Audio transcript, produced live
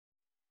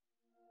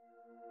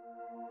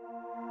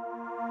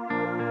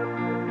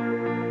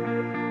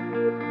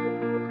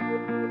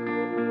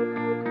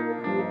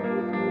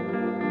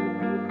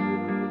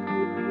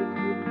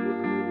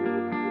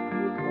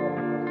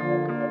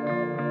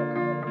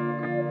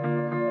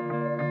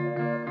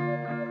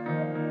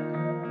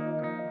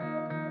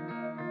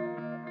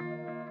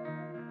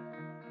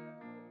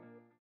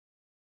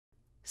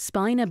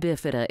Spina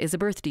bifida is a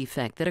birth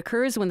defect that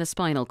occurs when the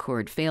spinal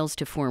cord fails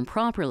to form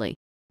properly,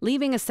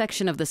 leaving a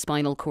section of the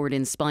spinal cord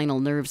and spinal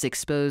nerves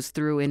exposed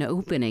through an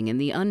opening in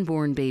the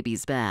unborn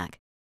baby's back.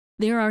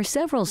 There are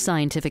several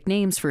scientific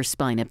names for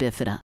spina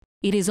bifida.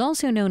 It is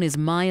also known as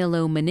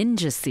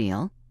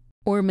myelomeningocele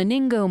or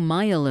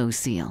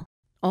meningomyelocele.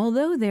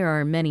 Although there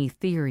are many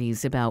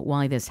theories about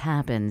why this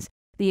happens,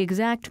 the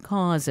exact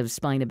cause of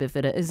spina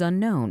bifida is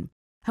unknown.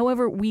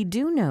 However, we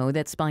do know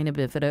that spina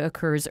bifida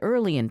occurs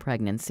early in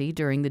pregnancy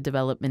during the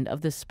development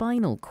of the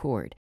spinal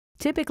cord,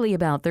 typically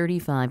about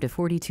 35 to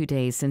 42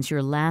 days since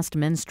your last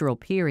menstrual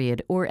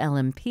period, or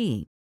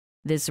LMP.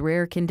 This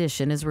rare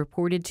condition is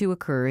reported to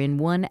occur in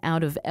 1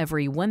 out of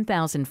every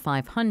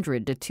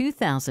 1,500 to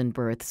 2,000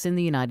 births in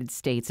the United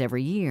States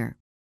every year.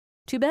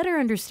 To better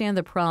understand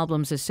the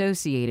problems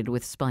associated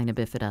with spina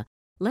bifida,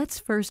 let's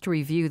first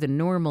review the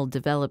normal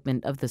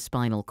development of the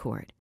spinal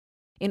cord.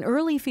 In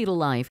early fetal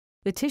life,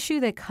 the tissue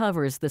that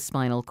covers the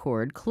spinal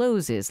cord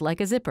closes like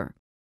a zipper.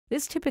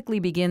 This typically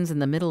begins in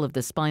the middle of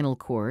the spinal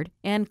cord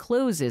and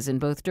closes in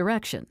both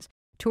directions,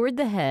 toward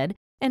the head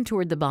and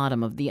toward the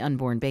bottom of the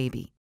unborn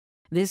baby.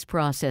 This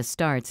process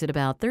starts at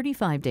about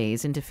 35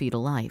 days into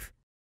fetal life.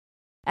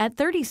 At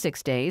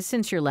 36 days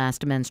since your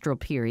last menstrual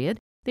period,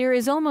 there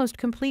is almost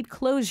complete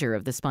closure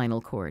of the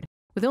spinal cord,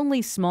 with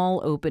only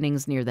small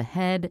openings near the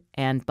head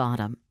and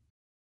bottom.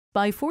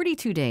 By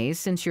 42 days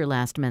since your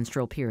last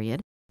menstrual period,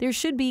 there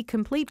should be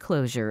complete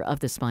closure of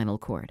the spinal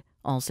cord,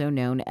 also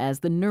known as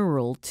the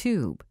neural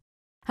tube.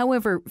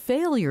 However,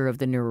 failure of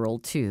the neural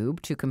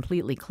tube to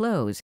completely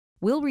close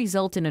will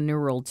result in a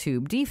neural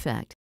tube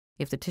defect.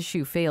 If the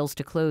tissue fails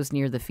to close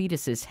near the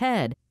fetus's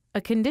head,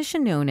 a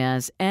condition known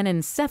as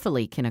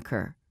anencephaly can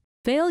occur.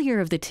 Failure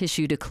of the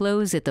tissue to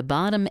close at the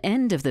bottom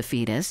end of the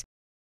fetus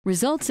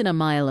results in a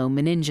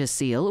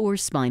myelomeningocele or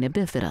spina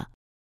bifida.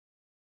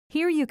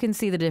 Here you can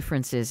see the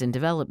differences in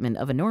development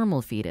of a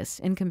normal fetus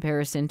in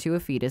comparison to a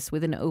fetus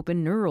with an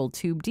open neural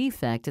tube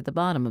defect at the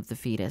bottom of the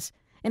fetus,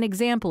 an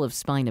example of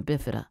spina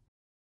bifida.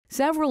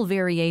 Several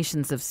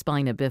variations of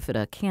spina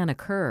bifida can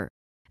occur.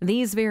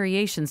 These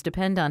variations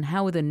depend on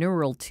how the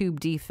neural tube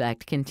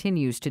defect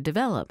continues to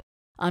develop,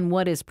 on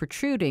what is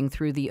protruding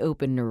through the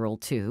open neural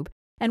tube,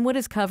 and what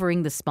is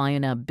covering the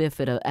spina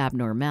bifida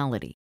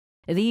abnormality.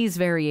 These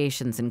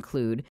variations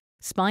include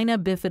spina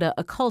bifida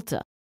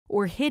occulta,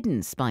 or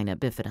hidden spina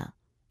bifida.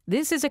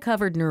 This is a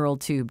covered neural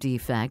tube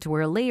defect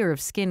where a layer of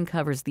skin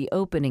covers the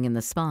opening in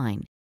the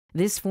spine.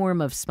 This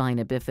form of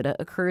spina bifida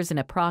occurs in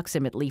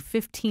approximately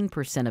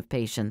 15% of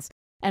patients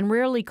and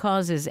rarely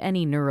causes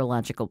any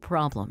neurological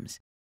problems.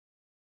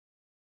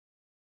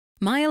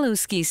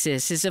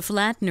 Myeloschisis is a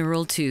flat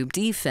neural tube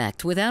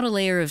defect without a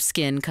layer of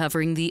skin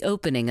covering the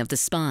opening of the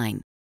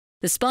spine.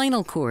 The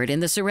spinal cord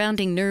and the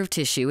surrounding nerve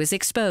tissue is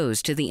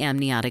exposed to the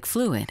amniotic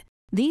fluid.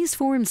 These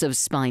forms of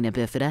spina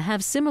bifida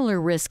have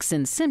similar risks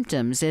and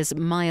symptoms as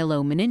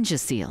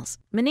myelomeningocele.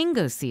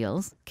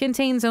 Meningocele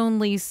contains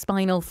only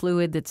spinal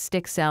fluid that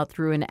sticks out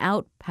through an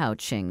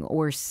outpouching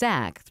or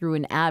sac through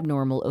an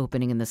abnormal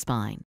opening in the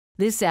spine.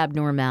 This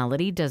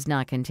abnormality does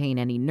not contain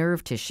any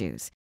nerve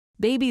tissues.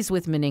 Babies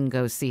with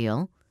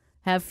meningocele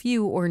have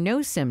few or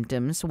no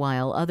symptoms,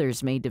 while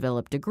others may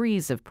develop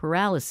degrees of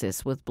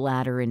paralysis with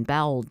bladder and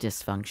bowel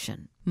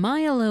dysfunction.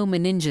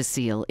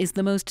 Myelomeningocele is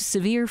the most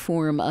severe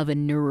form of a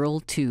neural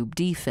tube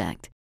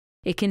defect.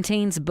 It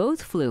contains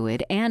both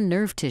fluid and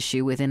nerve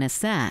tissue within a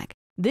sac.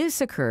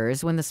 This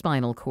occurs when the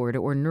spinal cord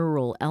or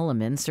neural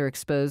elements are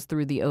exposed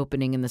through the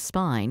opening in the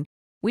spine,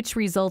 which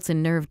results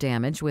in nerve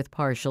damage with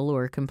partial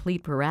or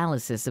complete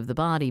paralysis of the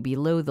body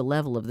below the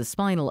level of the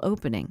spinal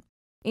opening.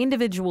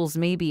 Individuals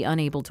may be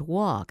unable to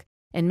walk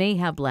and may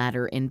have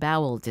bladder and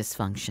bowel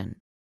dysfunction.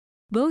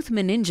 Both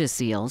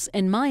meningoceles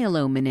and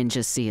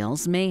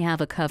myelomeningocele may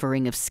have a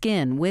covering of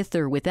skin with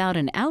or without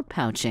an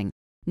outpouching,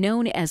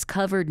 known as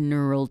covered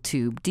neural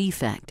tube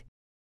defect.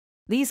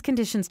 These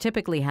conditions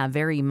typically have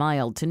very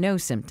mild to no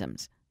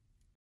symptoms.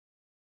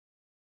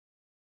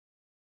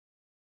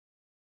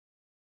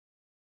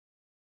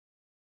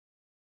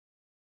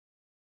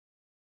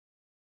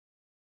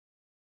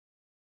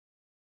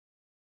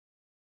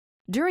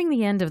 During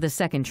the end of the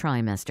second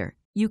trimester,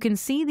 you can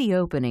see the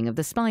opening of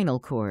the spinal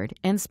cord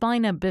and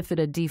spina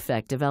bifida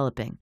defect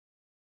developing.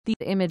 The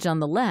image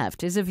on the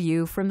left is a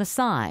view from the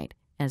side.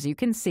 As you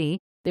can see,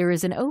 there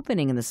is an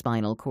opening in the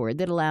spinal cord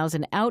that allows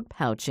an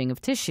outpouching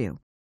of tissue.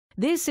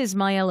 This is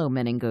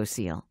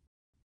myelomeningocele.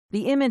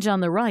 The image on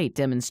the right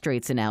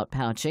demonstrates an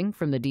outpouching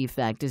from the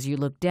defect as you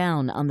look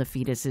down on the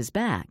fetus's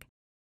back.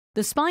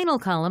 The spinal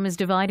column is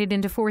divided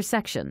into 4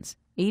 sections.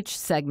 Each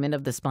segment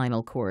of the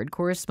spinal cord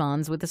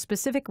corresponds with a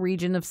specific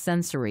region of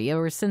sensory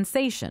or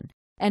sensation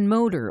and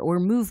motor or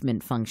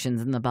movement functions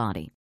in the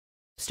body.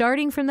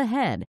 Starting from the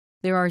head,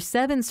 there are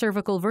 7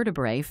 cervical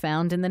vertebrae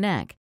found in the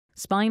neck.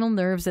 Spinal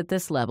nerves at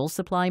this level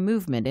supply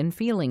movement and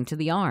feeling to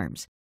the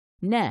arms,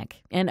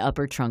 neck, and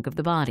upper trunk of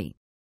the body.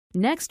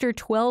 Next are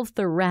 12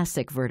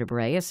 thoracic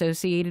vertebrae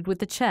associated with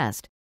the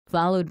chest,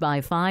 followed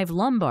by 5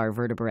 lumbar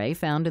vertebrae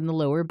found in the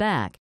lower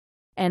back.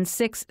 and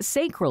 6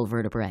 sacral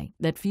vertebrae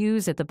that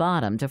fuse at the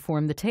bottom to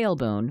form the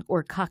tailbone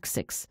or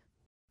coccyx.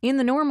 In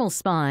the normal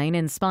spine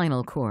and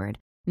spinal cord,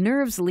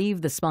 nerves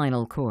leave the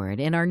spinal cord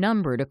and are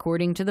numbered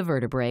according to the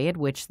vertebrae at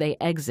which they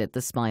exit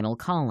the spinal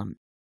column.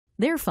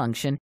 Their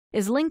function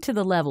is linked to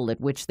the level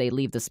at which they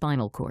leave the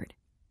spinal cord.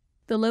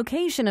 The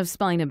location of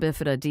spina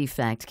bifida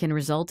defect can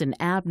result in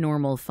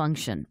abnormal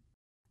function.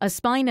 A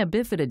spina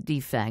bifida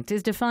defect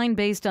is defined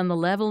based on the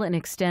level and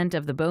extent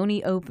of the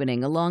bony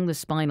opening along the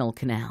spinal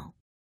canal.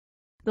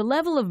 The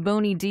level of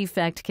bony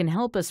defect can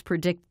help us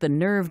predict the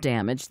nerve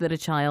damage that a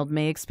child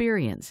may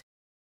experience.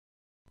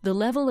 The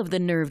level of the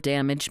nerve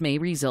damage may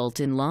result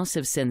in loss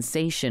of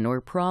sensation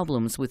or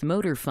problems with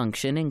motor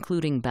function,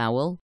 including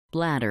bowel,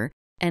 bladder,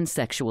 and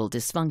sexual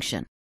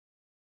dysfunction.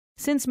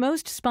 Since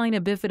most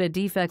spina bifida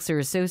defects are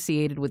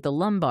associated with the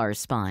lumbar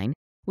spine,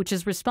 which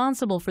is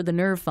responsible for the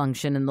nerve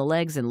function in the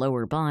legs and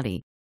lower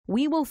body,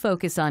 we will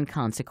focus on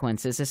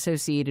consequences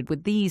associated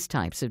with these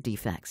types of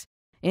defects.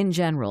 In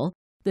general,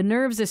 the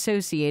nerves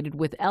associated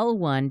with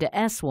L1 to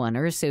S1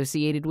 are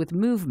associated with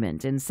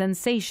movement and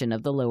sensation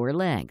of the lower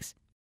legs.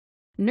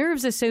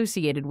 Nerves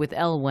associated with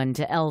L1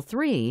 to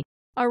L3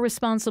 are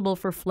responsible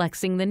for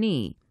flexing the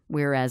knee,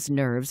 whereas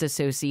nerves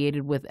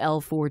associated with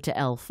L4 to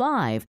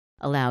L5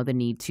 allow the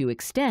knee to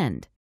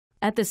extend.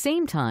 At the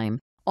same time,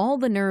 all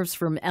the nerves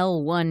from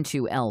L1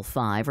 to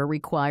L5 are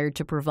required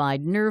to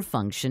provide nerve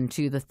function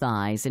to the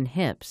thighs and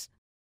hips.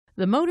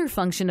 The motor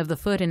function of the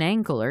foot and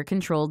ankle are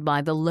controlled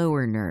by the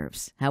lower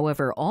nerves.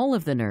 However, all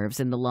of the nerves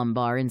in the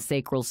lumbar and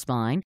sacral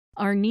spine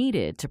are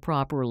needed to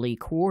properly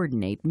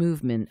coordinate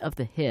movement of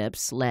the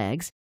hips,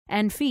 legs,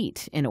 and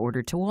feet in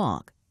order to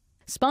walk.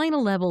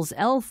 Spinal levels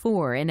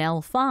L4 and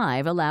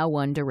L5 allow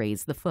one to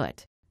raise the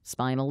foot.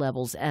 Spinal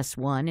levels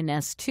S1 and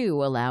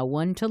S2 allow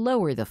one to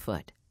lower the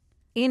foot.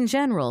 In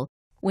general,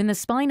 when the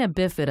spina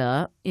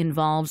bifida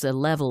involves a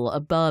level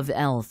above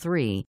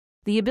L3,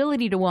 the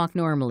ability to walk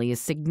normally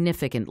is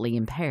significantly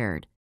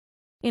impaired.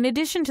 In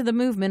addition to the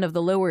movement of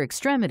the lower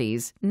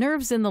extremities,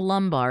 nerves in the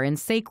lumbar and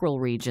sacral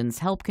regions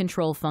help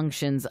control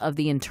functions of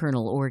the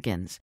internal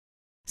organs.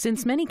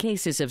 Since many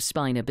cases of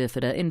spina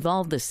bifida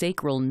involve the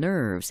sacral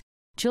nerves,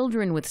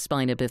 children with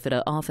spina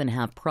bifida often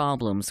have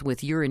problems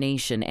with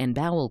urination and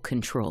bowel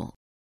control.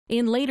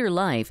 In later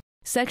life,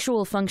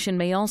 sexual function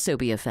may also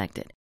be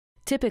affected.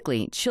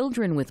 Typically,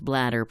 children with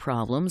bladder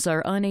problems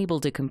are unable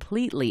to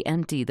completely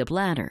empty the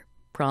bladder.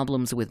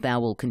 Problems with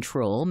bowel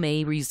control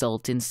may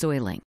result in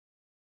soiling.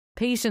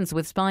 Patients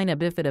with spina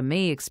bifida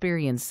may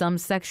experience some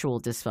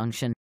sexual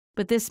dysfunction,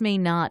 but this may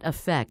not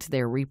affect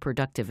their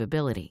reproductive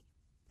ability.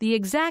 The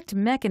exact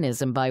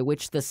mechanism by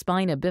which the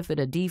spina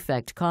bifida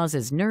defect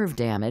causes nerve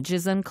damage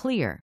is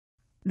unclear.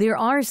 There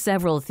are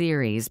several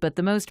theories, but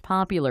the most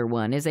popular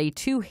one is a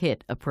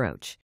two-hit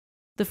approach.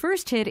 The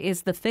first hit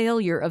is the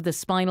failure of the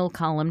spinal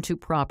column to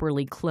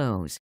properly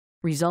close,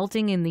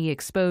 resulting in the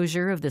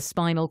exposure of the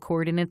spinal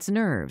cord and its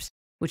nerves,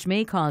 which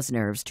may cause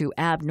nerves to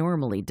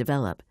abnormally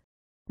develop.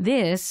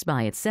 This,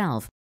 by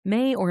itself,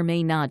 may or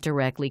may not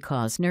directly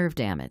cause nerve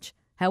damage.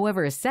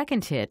 However, a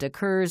second hit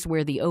occurs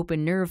where the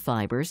open nerve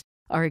fibers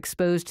are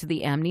exposed to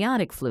the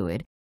amniotic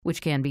fluid,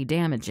 which can be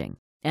damaging,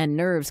 and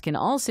nerves can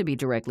also be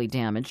directly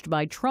damaged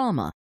by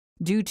trauma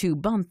due to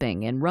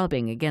bumping and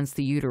rubbing against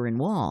the uterine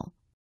wall.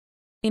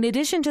 In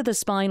addition to the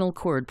spinal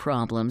cord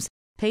problems,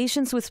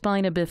 patients with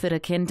spina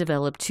bifida can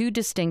develop two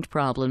distinct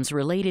problems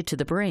related to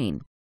the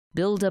brain: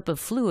 buildup of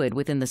fluid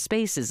within the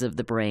spaces of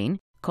the brain,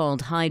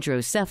 called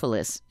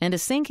hydrocephalus, and a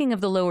sinking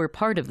of the lower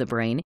part of the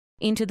brain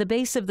into the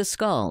base of the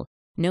skull,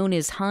 known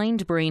as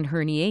hindbrain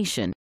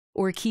herniation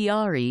or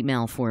Chiari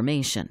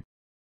malformation.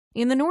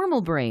 In the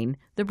normal brain,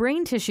 the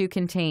brain tissue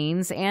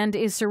contains and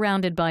is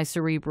surrounded by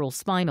cerebral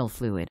spinal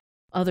fluid,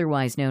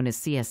 otherwise known as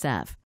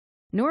CSF.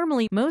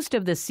 Normally, most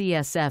of the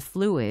CSF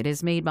fluid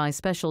is made by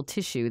special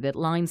tissue that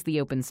lines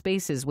the open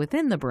spaces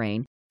within the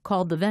brain,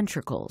 called the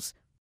ventricles.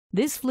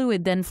 This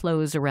fluid then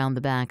flows around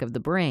the back of the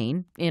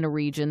brain, in a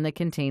region that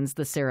contains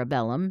the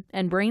cerebellum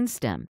and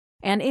brainstem,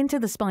 and into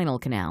the spinal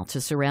canal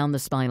to surround the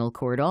spinal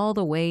cord all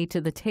the way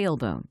to the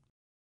tailbone.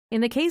 In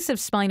the case of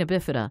spina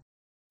bifida,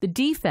 the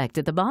defect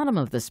at the bottom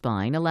of the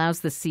spine allows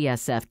the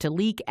CSF to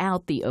leak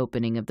out the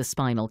opening of the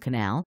spinal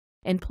canal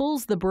and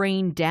pulls the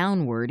brain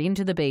downward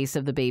into the base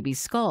of the baby's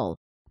skull,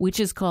 which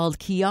is called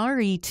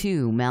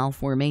Chiari-2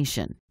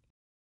 malformation.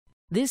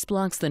 This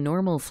blocks the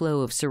normal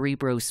flow of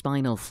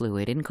cerebrospinal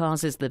fluid and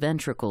causes the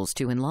ventricles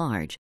to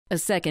enlarge, a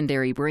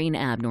secondary brain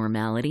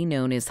abnormality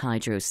known as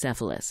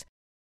hydrocephalus.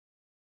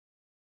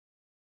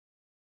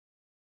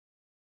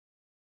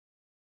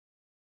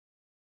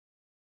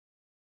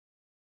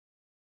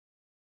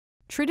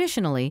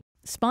 Traditionally,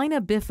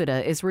 spina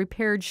bifida is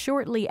repaired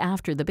shortly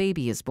after the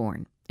baby is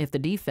born. If the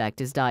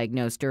defect is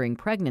diagnosed during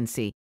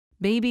pregnancy,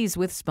 babies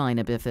with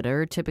spina bifida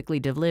are typically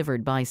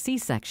delivered by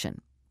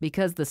C-section.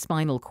 Because the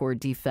spinal cord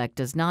defect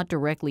does not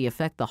directly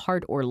affect the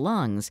heart or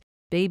lungs,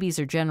 babies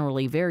are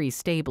generally very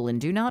stable and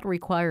do not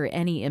require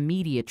any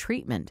immediate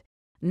treatment.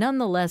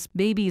 Nonetheless,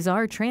 babies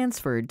are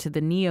transferred to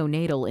the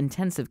neonatal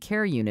intensive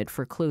care unit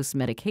for close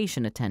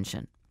medication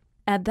attention.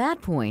 At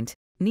that point,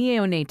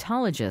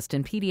 Neonatologists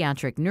and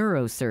pediatric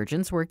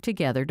neurosurgeons work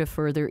together to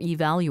further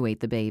evaluate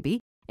the baby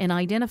and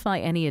identify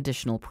any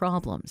additional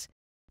problems.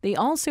 They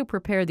also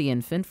prepare the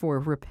infant for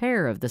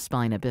repair of the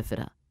spina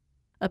bifida.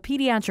 A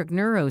pediatric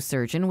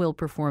neurosurgeon will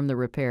perform the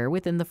repair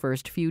within the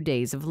first few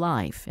days of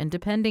life, and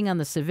depending on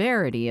the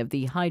severity of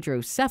the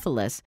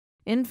hydrocephalus,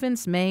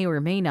 infants may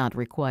or may not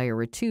require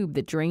a tube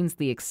that drains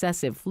the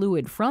excessive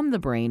fluid from the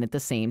brain at the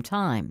same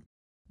time.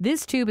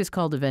 This tube is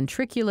called a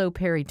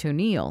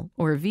ventriculoperitoneal,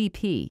 or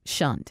VP,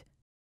 shunt.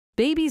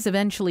 Babies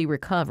eventually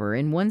recover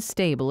and once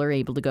stable are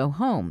able to go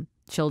home.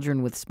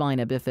 Children with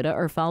spina bifida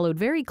are followed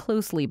very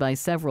closely by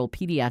several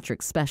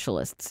pediatric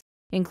specialists,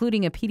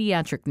 including a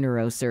pediatric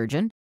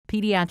neurosurgeon,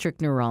 pediatric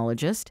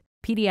neurologist,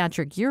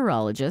 pediatric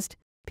urologist,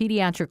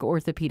 pediatric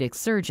orthopedic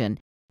surgeon,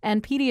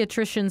 and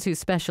pediatricians who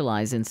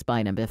specialize in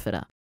spina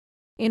bifida.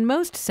 In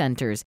most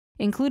centers,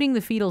 including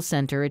the Fetal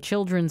Center at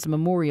Children's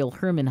Memorial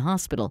Hermann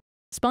Hospital,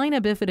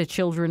 spina bifida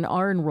children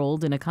are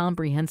enrolled in a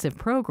comprehensive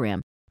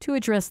program to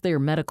address their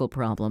medical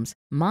problems,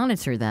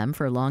 monitor them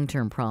for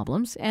long-term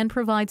problems, and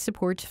provide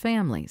support to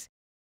families.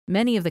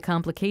 Many of the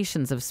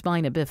complications of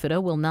spina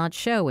bifida will not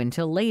show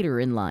until later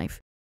in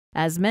life.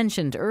 As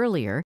mentioned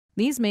earlier,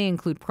 these may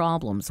include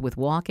problems with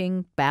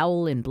walking,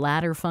 bowel and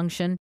bladder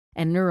function,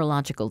 and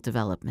neurological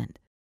development.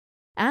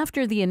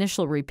 After the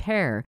initial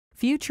repair,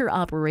 future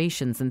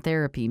operations and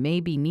therapy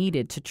may be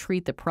needed to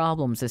treat the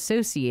problems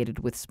associated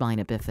with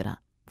spina bifida.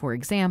 For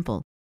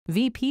example,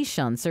 VP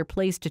shunts are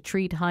placed to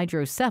treat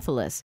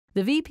hydrocephalus.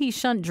 The VP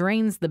shunt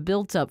drains the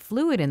built-up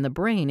fluid in the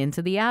brain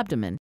into the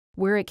abdomen,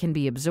 where it can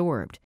be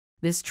absorbed.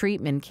 This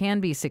treatment can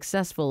be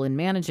successful in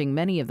managing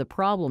many of the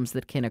problems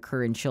that can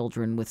occur in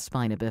children with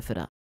spina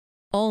bifida.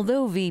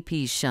 Although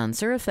VP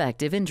shunts are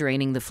effective in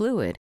draining the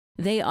fluid,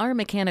 they are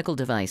mechanical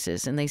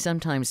devices and they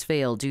sometimes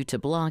fail due to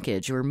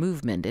blockage or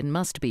movement and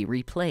must be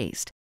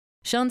replaced.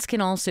 Shunts can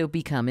also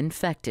become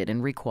infected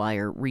and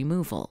require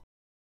removal.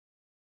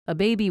 A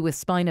baby with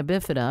spina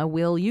bifida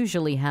will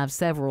usually have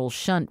several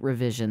shunt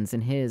revisions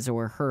in his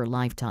or her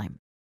lifetime.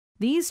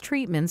 These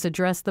treatments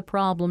address the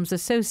problems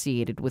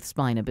associated with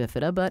spina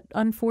bifida, but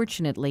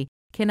unfortunately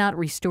cannot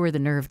restore the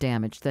nerve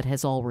damage that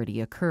has already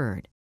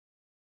occurred.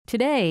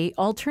 Today,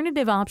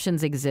 alternative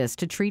options exist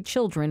to treat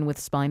children with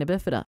spina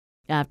bifida.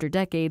 After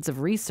decades of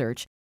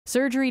research,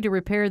 surgery to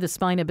repair the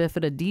spina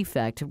bifida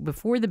defect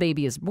before the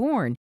baby is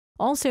born,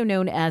 also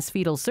known as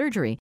fetal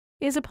surgery,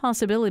 is a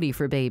possibility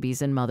for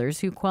babies and mothers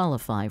who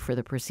qualify for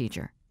the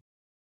procedure.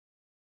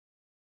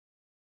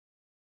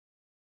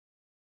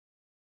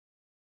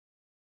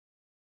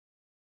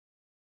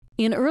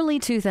 In early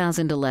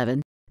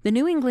 2011, the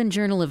New England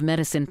Journal of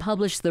Medicine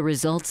published the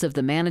results of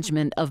the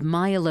Management of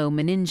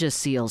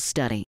Myelomeningocele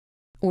Study,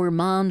 or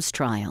MOMS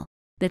trial,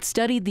 that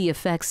studied the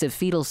effects of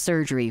fetal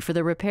surgery for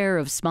the repair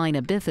of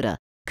spina bifida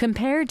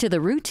compared to the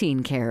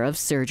routine care of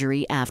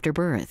surgery after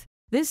birth.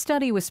 This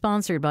study was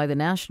sponsored by the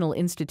National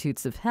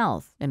Institutes of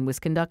Health and was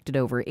conducted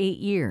over 8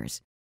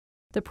 years.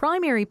 The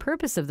primary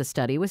purpose of the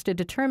study was to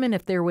determine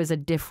if there was a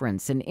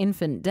difference in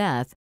infant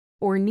death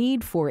or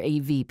need for a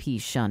VP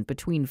shunt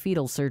between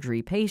fetal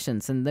surgery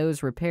patients and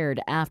those repaired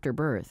after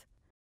birth.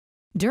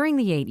 During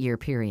the 8-year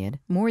period,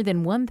 more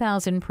than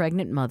 1,000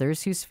 pregnant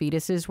mothers whose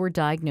fetuses were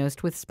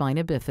diagnosed with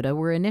spina bifida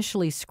were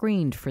initially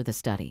screened for the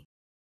study.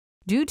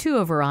 Due to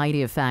a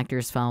variety of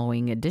factors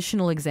following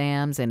additional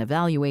exams and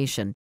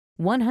evaluation,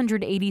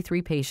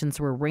 183 patients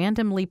were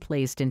randomly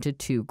placed into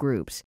 2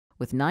 groups,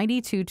 with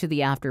 92 to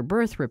the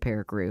after-birth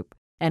repair group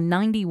and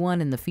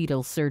 91 in the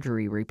fetal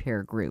surgery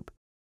repair group.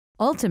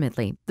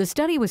 Ultimately, the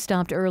study was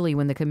stopped early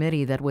when the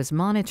committee that was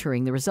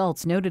monitoring the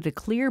results noted a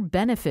clear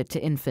benefit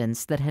to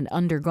infants that had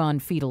undergone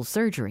fetal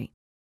surgery.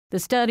 The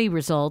study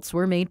results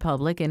were made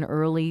public in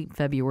early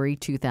February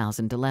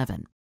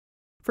 2011.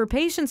 For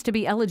patients to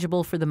be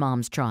eligible for the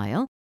MOMS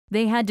trial,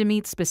 they had to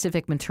meet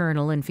specific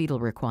maternal and fetal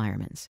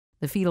requirements.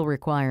 The fetal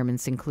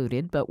requirements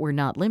included, but were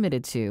not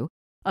limited to,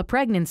 a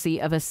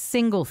pregnancy of a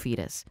single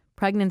fetus.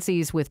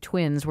 Pregnancies with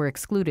twins were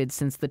excluded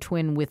since the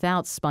twin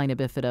without spina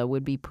bifida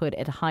would be put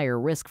at higher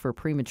risk for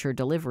premature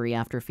delivery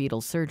after fetal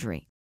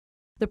surgery.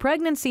 The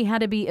pregnancy had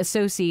to be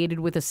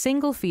associated with a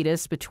single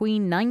fetus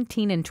between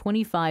 19 and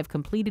 25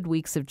 completed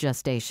weeks of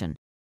gestation,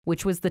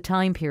 which was the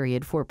time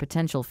period for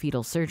potential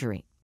fetal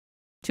surgery.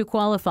 To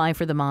qualify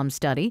for the MOMS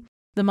study,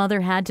 the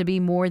mother had to be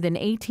more than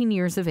 18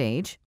 years of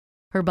age.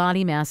 Her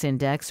body mass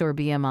index, or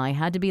BMI,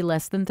 had to be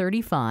less than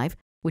 35,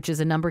 which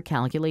is a number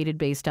calculated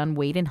based on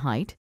weight and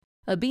height.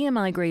 A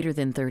BMI greater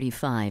than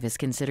 35 is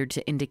considered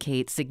to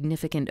indicate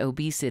significant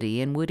obesity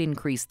and would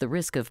increase the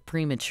risk of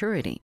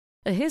prematurity.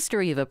 A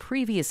history of a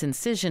previous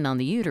incision on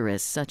the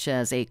uterus, such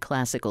as a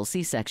classical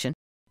C-section,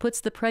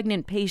 puts the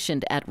pregnant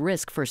patient at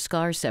risk for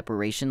scar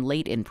separation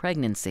late in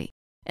pregnancy,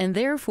 and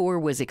therefore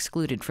was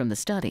excluded from the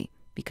study.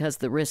 Because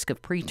the risk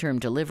of preterm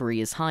delivery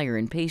is higher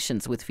in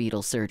patients with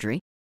fetal surgery,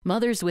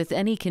 mothers with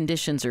any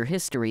conditions or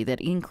history that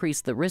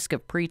increase the risk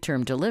of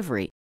preterm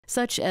delivery,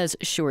 such as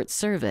short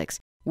cervix,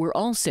 were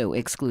also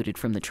excluded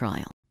from the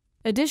trial.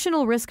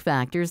 Additional risk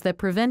factors that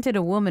prevented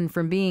a woman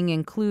from being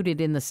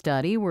included in the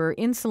study were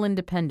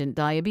insulin-dependent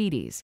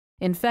diabetes,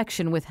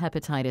 infection with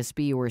hepatitis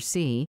B or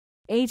C,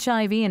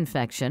 HIV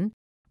infection,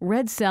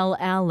 red cell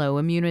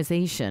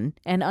alloimmunization,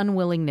 and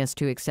unwillingness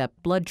to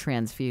accept blood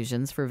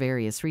transfusions for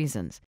various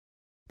reasons.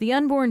 The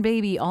unborn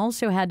baby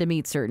also had to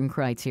meet certain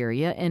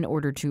criteria in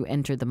order to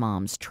enter the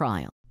mom's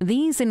trial.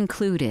 These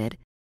included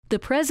the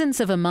presence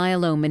of a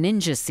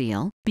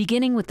myelomeningocele,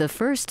 beginning with the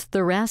first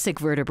thoracic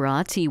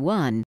vertebra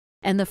T1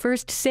 and the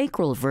first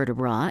sacral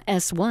vertebra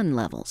S1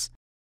 levels.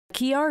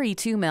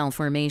 Chiari-2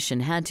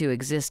 malformation had to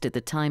exist at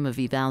the time of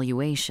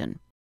evaluation.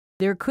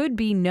 There could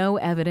be no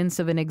evidence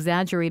of an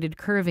exaggerated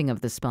curving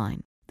of the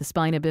spine. The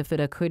spina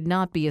bifida could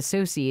not be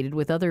associated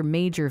with other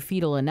major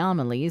fetal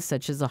anomalies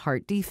such as a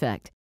heart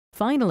defect.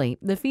 Finally,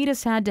 the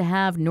fetus had to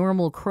have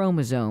normal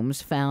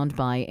chromosomes found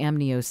by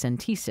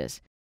amniocentesis.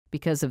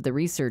 Because of the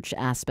research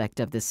aspect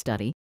of this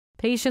study,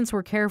 patients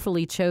were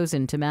carefully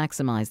chosen to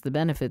maximize the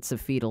benefits of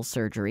fetal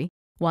surgery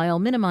while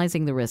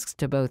minimizing the risks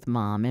to both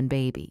mom and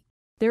baby.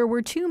 There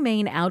were two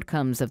main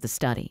outcomes of the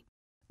study.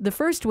 The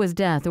first was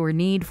death or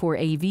need for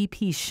a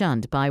VP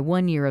shunt by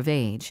 1 year of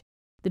age.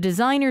 The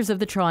designers of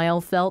the trial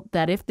felt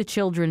that if the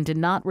children did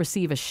not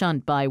receive a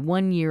shunt by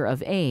 1 year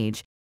of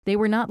age, they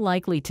were not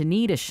likely to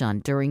need a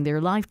shunt during their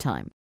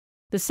lifetime.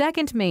 The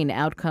second main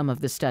outcome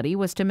of the study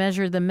was to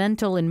measure the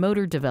mental and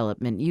motor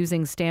development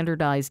using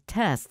standardized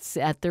tests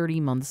at 30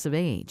 months of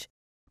age.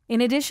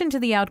 In addition to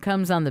the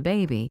outcomes on the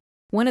baby,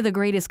 one of the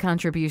greatest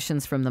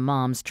contributions from the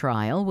mom's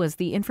trial was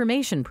the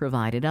information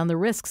provided on the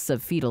risks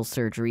of fetal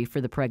surgery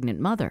for the pregnant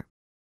mother.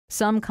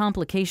 Some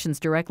complications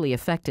directly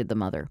affected the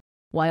mother,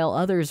 while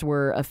others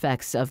were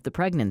effects of the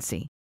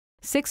pregnancy.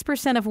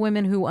 6% of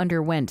women who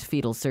underwent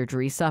fetal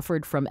surgery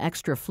suffered from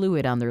extra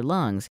fluid on their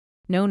lungs,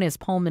 known as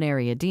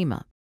pulmonary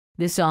edema.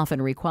 This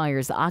often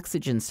requires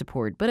oxygen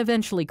support but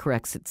eventually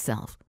corrects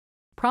itself.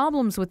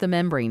 Problems with the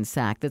membrane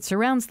sac that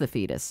surrounds the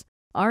fetus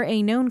are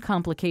a known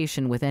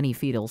complication with any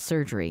fetal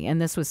surgery,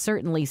 and this was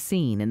certainly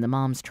seen in the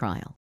mom's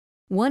trial.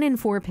 1 in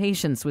 4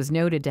 patients was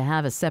noted to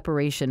have a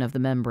separation of the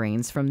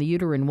membranes from the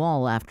uterine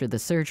wall after the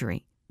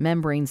surgery.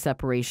 Membrane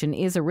separation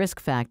is a risk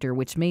factor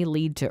which may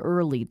lead to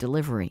early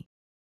delivery.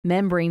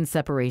 Membrane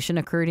separation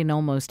occurred in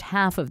almost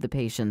half of the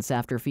patients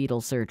after fetal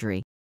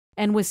surgery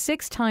and was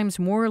 6 times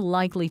more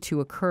likely to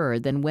occur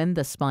than when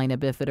the spina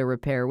bifida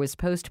repair was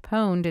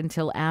postponed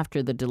until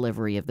after the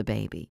delivery of the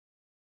baby.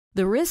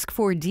 The risk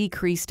for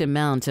decreased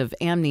amount of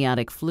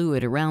amniotic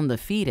fluid around the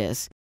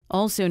fetus,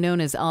 also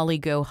known as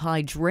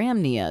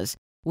oligohydramnios,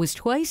 was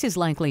twice as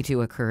likely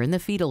to occur in the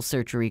fetal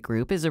surgery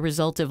group as a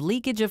result of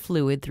leakage of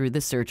fluid through the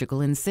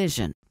surgical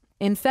incision.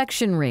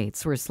 Infection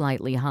rates were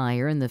slightly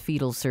higher in the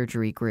fetal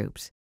surgery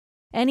groups.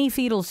 Any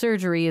fetal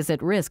surgery is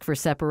at risk for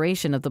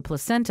separation of the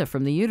placenta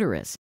from the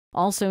uterus,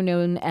 also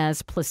known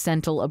as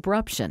placental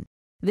abruption.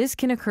 This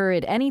can occur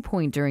at any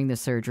point during the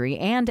surgery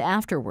and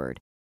afterward.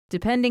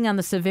 Depending on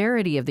the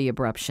severity of the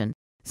abruption,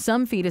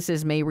 some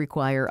fetuses may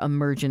require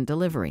emergent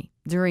delivery.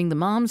 During the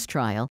mom's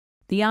trial,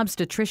 the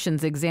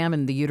obstetricians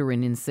examined the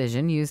uterine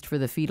incision used for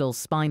the fetal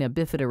spina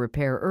bifida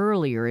repair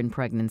earlier in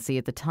pregnancy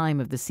at the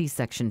time of the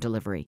C-section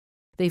delivery.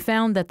 They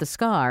found that the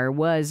scar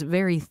was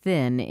very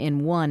thin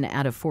in 1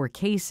 out of 4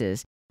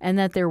 cases and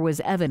that there was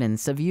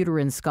evidence of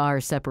uterine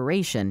scar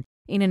separation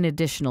in an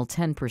additional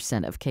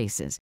 10% of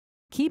cases.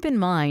 Keep in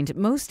mind,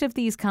 most of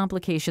these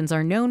complications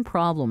are known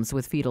problems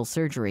with fetal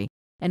surgery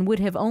and would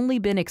have only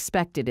been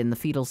expected in the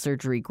fetal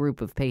surgery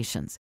group of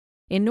patients.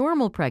 In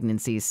normal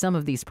pregnancies, some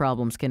of these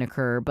problems can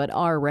occur but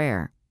are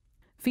rare.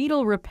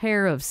 Fetal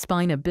repair of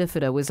spina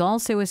bifida was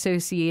also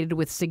associated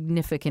with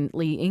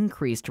significantly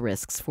increased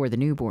risks for the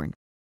newborn.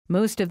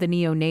 Most of the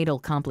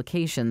neonatal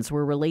complications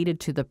were related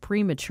to the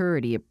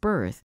prematurity at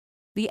birth.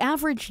 The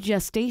average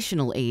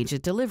gestational age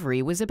at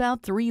delivery was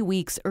about 3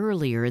 weeks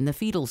earlier in the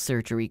fetal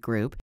surgery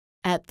group,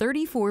 at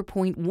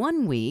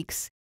 34.1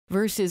 weeks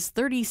versus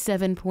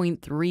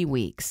 37.3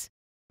 weeks.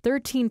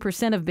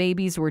 13% of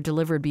babies were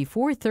delivered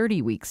before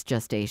 30 weeks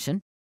gestation.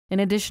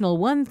 An additional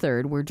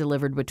 1/3 were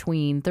delivered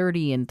between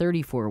 30 and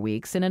 34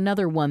 weeks, and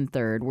another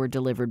 1/3 were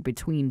delivered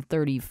between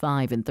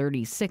 35 and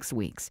 36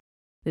 weeks.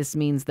 This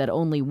means that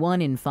only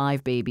 1 in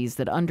 5 babies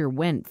that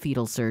underwent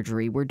fetal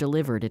surgery were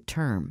delivered at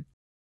term.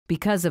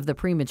 Because of the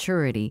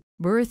prematurity,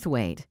 birth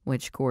weight,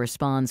 which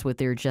corresponds with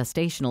their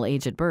gestational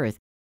age at birth,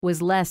 was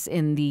less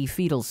in the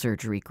fetal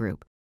surgery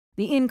group.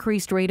 The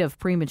increased rate of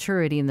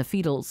prematurity in the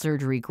fetal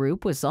surgery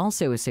group was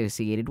also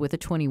associated with a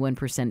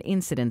 21%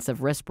 incidence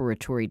of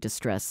respiratory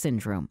distress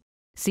syndrome,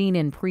 seen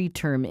in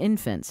preterm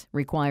infants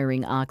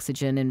requiring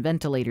oxygen and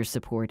ventilator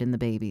support in the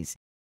babies.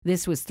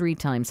 This was 3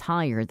 times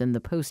higher than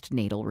the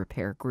postnatal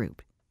repair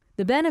group.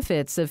 The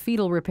benefits of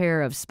fetal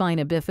repair of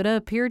spina bifida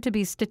appeared to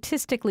be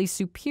statistically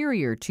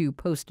superior to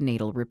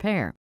postnatal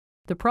repair.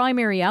 The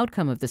primary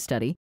outcome of the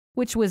study,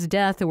 which was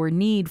death or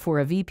need for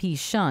a VP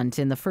shunt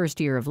in the first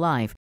year of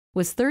life,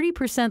 was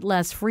 30%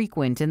 less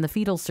frequent in the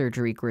fetal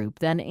surgery group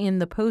than in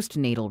the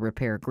postnatal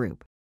repair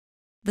group.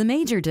 The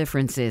major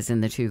differences in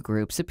the two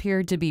groups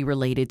appeared to be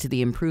related to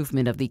the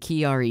improvement of the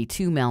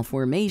KIARI2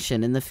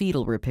 malformation in the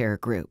fetal repair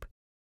group.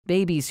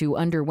 Babies who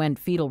underwent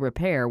fetal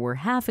repair were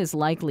half as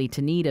likely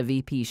to need a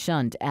VP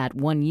shunt at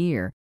 1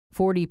 year,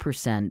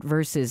 40%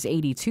 versus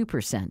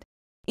 82%.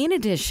 In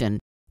addition,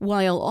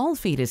 while all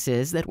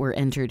fetuses that were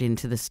entered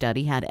into the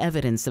study had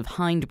evidence of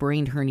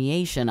hindbrain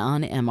herniation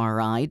on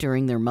MRI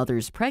during their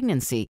mother's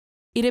pregnancy,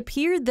 it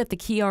appeared that the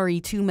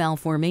KIARI2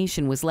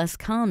 malformation was less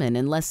common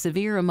and less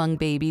severe among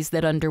babies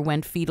that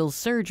underwent fetal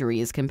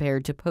surgery as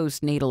compared to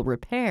postnatal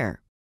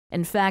repair.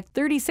 In fact,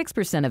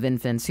 36% of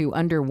infants who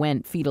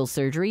underwent fetal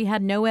surgery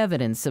had no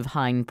evidence of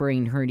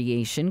hindbrain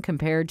herniation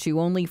compared to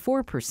only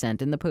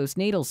 4% in the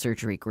postnatal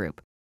surgery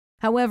group.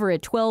 However,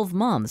 at 12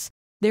 months,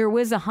 there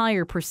was a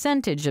higher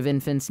percentage of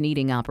infants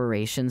needing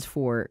operations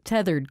for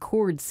tethered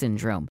cord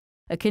syndrome,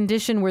 a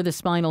condition where the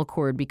spinal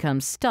cord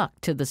becomes stuck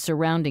to the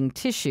surrounding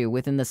tissue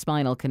within the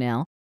spinal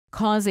canal,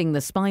 causing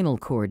the spinal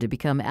cord to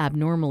become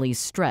abnormally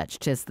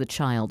stretched as the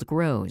child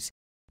grows.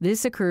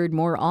 This occurred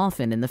more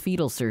often in the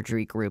fetal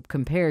surgery group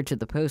compared to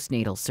the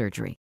postnatal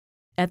surgery.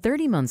 At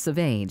 30 months of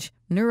age,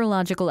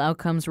 neurological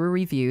outcomes were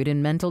reviewed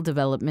and mental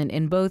development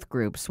in both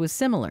groups was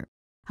similar.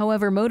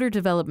 However, motor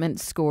development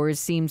scores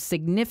seemed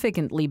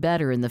significantly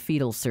better in the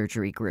fetal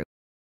surgery group.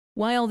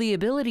 While the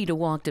ability to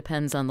walk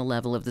depends on the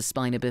level of the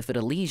spina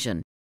bifida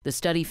lesion, the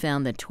study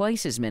found that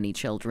twice as many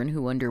children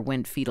who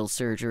underwent fetal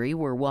surgery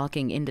were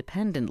walking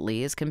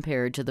independently as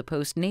compared to the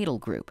postnatal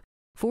group,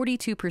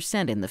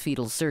 42% in the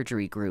fetal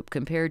surgery group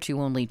compared to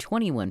only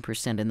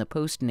 21% in the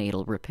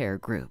postnatal repair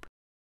group.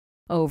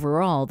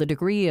 Overall, the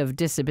degree of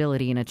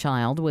disability in a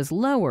child was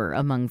lower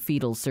among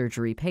fetal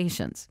surgery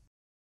patients.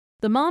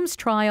 The MOMS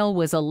trial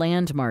was a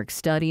landmark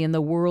study in the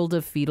world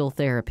of fetal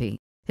therapy.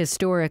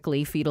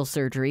 Historically, fetal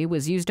surgery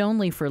was used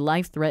only for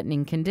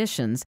life-threatening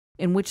conditions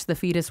in which the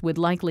fetus would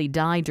likely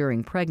die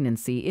during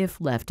pregnancy if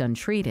left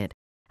untreated.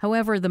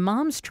 However, the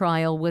MOMS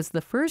trial was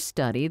the first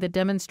study that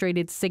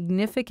demonstrated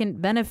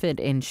significant benefit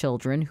in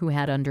children who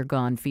had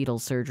undergone fetal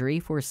surgery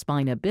for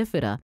spina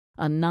bifida,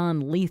 a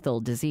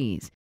non-lethal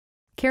disease.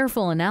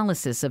 Careful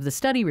analysis of the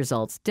study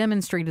results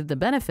demonstrated the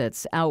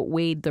benefits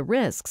outweighed the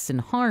risks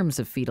and harms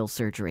of fetal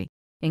surgery,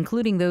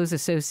 including those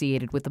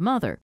associated with the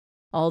mother.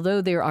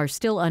 Although there are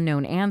still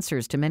unknown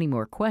answers to many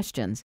more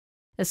questions,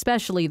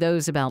 especially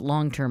those about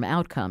long-term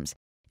outcomes,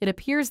 it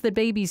appears that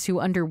babies who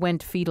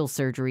underwent fetal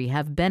surgery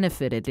have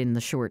benefited in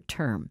the short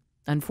term.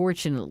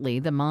 Unfortunately,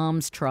 the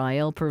MOMS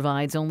trial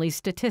provides only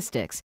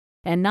statistics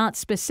and not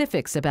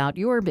specifics about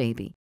your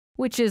baby,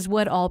 which is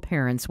what all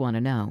parents want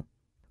to know.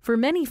 For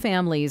many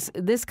families,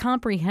 this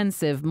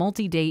comprehensive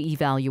multi-day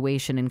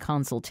evaluation and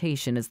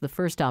consultation is the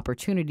first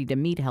opportunity to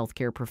meet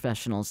healthcare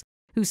professionals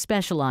who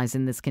specialize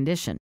in this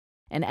condition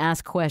and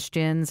ask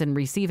questions and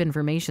receive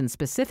information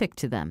specific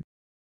to them.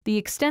 The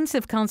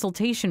extensive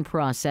consultation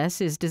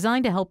process is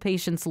designed to help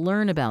patients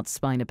learn about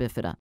spina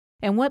bifida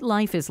and what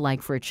life is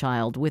like for a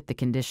child with the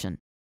condition.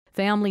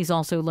 Families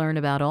also learn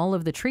about all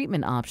of the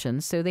treatment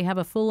options so they have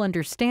a full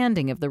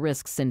understanding of the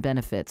risks and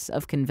benefits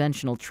of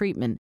conventional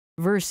treatment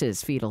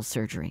versus fetal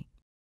surgery.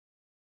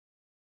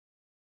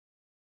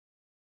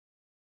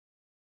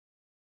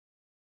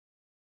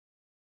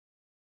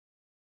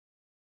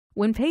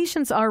 When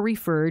patients are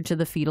referred to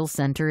the fetal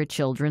center at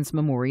Children's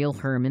Memorial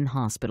Hermann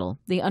Hospital,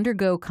 they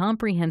undergo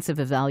comprehensive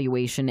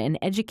evaluation and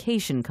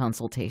education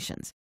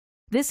consultations.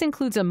 This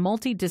includes a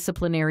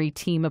multidisciplinary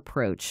team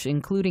approach,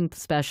 including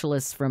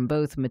specialists from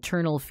both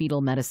maternal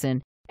fetal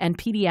medicine and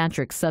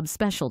pediatric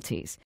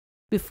subspecialties.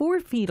 Before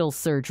fetal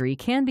surgery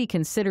can be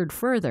considered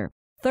further,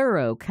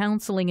 thorough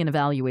counseling and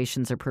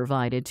evaluations are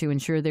provided to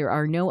ensure there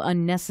are no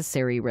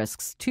unnecessary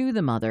risks to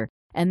the mother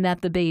and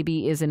that the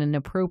baby is an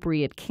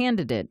appropriate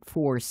candidate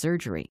for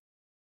surgery.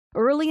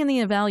 Early in the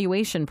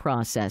evaluation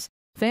process,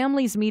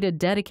 families meet a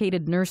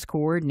dedicated nurse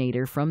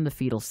coordinator from the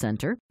fetal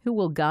center who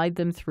will guide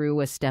them through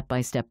a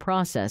step-by-step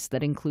process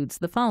that includes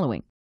the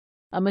following.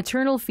 A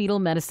maternal fetal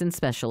medicine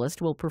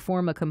specialist will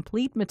perform a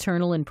complete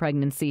maternal and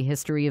pregnancy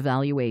history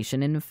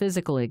evaluation and a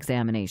physical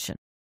examination,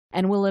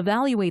 and will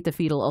evaluate the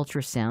fetal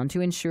ultrasound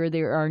to ensure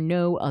there are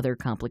no other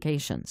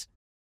complications.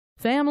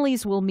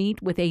 Families will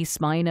meet with a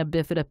spina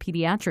bifida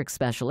pediatric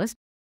specialist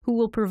who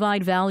will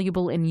provide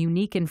valuable and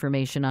unique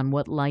information on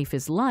what life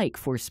is like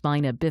for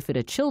spina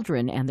bifida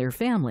children and their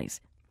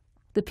families.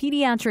 The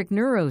pediatric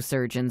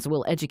neurosurgeons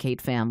will educate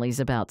families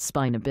about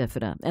spina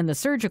bifida and the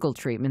surgical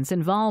treatments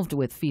involved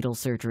with fetal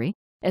surgery,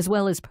 as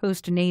well as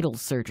postnatal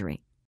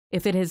surgery.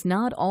 If it has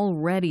not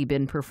already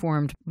been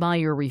performed by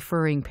your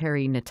referring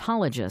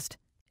perinatologist,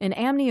 an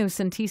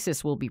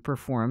amniocentesis will be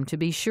performed to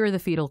be sure the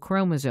fetal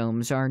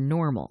chromosomes are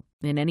normal.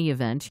 In any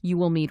event, you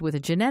will meet with a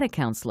genetic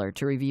counselor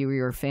to review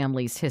your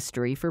family's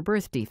history for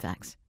birth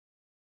defects.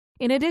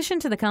 In addition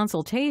to the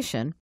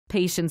consultation,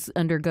 patients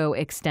undergo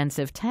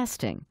extensive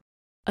testing.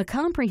 A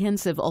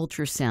comprehensive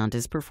ultrasound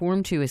is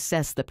performed to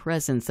assess the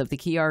presence of the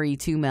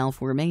KIARI2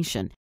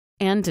 malformation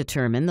and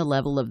determine the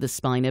level of the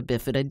spina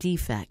bifida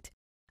defect.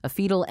 A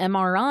fetal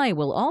MRI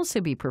will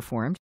also be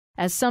performed,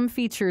 as some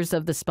features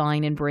of the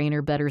spine and brain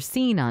are better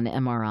seen on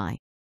MRI.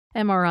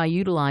 MRI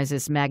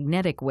utilizes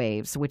magnetic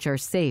waves, which are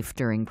safe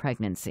during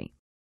pregnancy.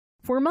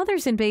 For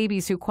mothers and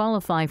babies who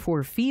qualify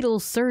for fetal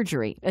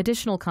surgery,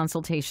 additional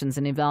consultations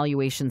and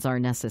evaluations are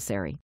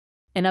necessary.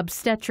 An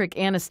obstetric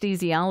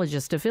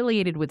anesthesiologist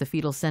affiliated with the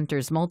fetal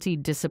center's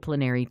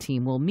multidisciplinary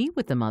team will meet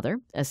with the mother,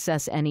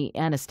 assess any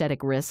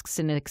anesthetic risks,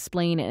 and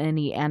explain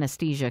any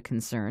anesthesia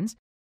concerns.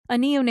 A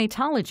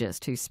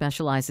neonatologist who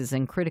specializes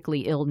in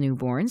critically ill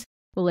newborns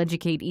will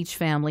educate each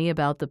family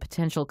about the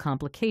potential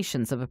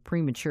complications of a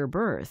premature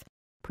birth.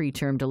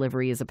 Preterm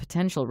delivery is a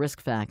potential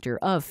risk factor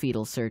of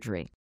fetal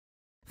surgery.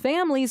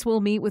 Families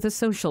will meet with a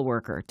social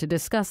worker to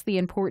discuss the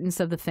importance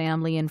of the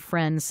family and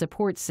friends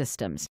support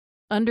systems.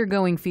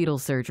 Undergoing fetal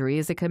surgery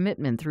is a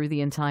commitment through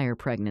the entire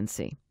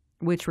pregnancy,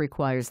 which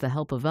requires the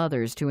help of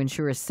others to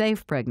ensure a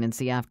safe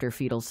pregnancy after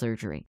fetal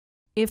surgery.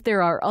 If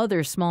there are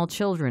other small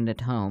children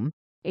at home,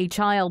 a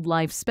child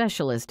life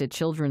specialist at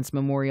Children's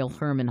Memorial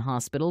Hermann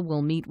Hospital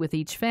will meet with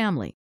each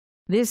family.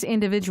 This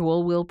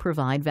individual will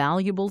provide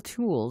valuable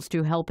tools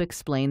to help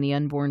explain the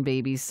unborn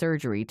baby's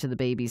surgery to the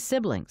baby's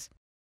siblings.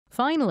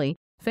 Finally,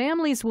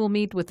 families will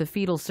meet with the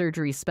fetal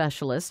surgery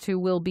specialist who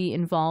will be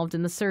involved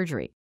in the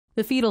surgery.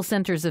 The fetal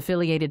center's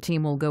affiliated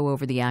team will go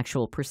over the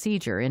actual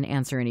procedure and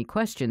answer any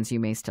questions you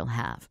may still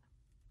have.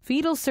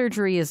 Fetal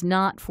surgery is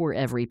not for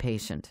every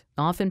patient.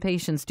 Often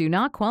patients do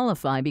not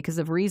qualify because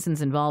of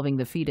reasons involving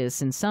the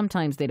fetus, and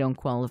sometimes they don't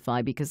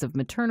qualify because of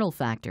maternal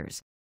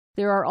factors.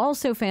 There are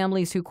also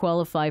families who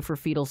qualify for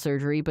fetal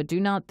surgery but do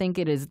not think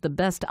it is the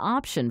best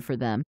option for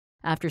them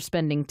after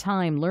spending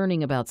time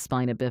learning about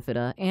spina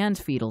bifida and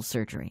fetal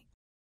surgery.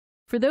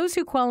 For those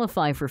who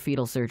qualify for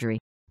fetal surgery,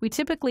 we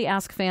typically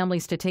ask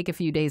families to take a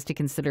few days to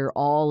consider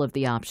all of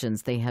the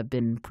options they have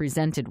been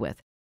presented with.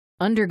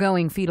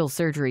 Undergoing fetal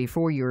surgery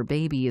for your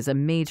baby is a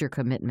major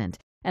commitment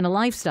and a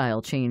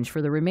lifestyle change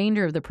for the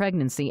remainder of the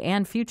pregnancy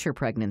and future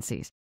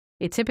pregnancies.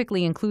 It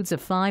typically includes a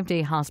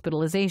 5-day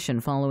hospitalization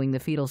following the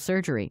fetal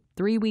surgery,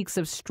 3 weeks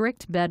of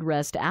strict bed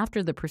rest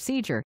after the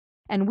procedure,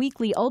 and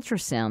weekly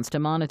ultrasounds to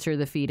monitor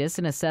the fetus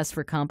and assess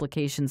for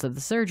complications of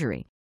the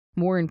surgery.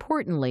 More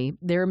importantly,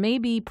 there may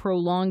be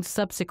prolonged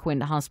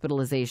subsequent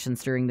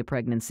hospitalizations during the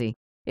pregnancy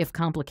if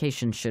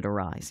complications should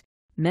arise.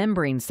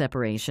 Membrane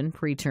separation,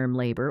 preterm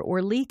labor,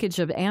 or leakage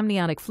of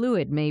amniotic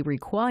fluid may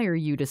require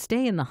you to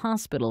stay in the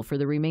hospital for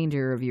the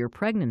remainder of your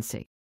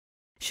pregnancy.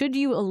 Should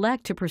you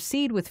elect to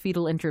proceed with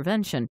fetal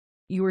intervention,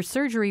 your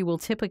surgery will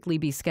typically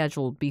be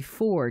scheduled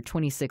before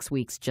 26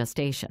 weeks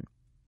gestation.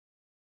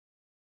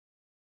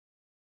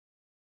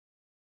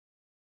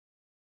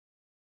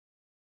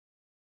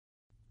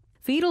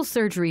 Fetal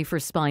surgery for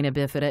spina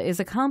bifida is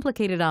a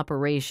complicated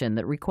operation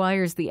that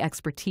requires the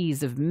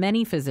expertise of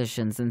many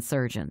physicians and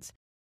surgeons.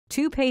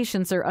 2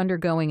 patients are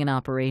undergoing an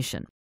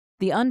operation: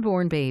 the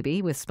unborn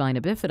baby with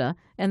spina bifida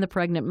and the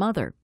pregnant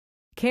mother.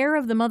 Care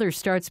of the mother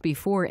starts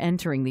before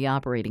entering the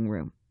operating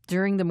room.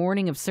 During the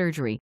morning of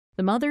surgery,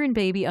 the mother and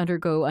baby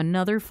undergo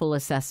another full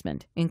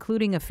assessment,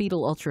 including a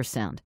fetal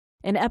ultrasound.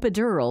 An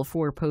epidural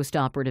for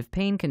postoperative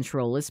pain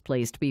control is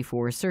placed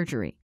before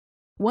surgery.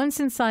 Once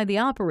inside the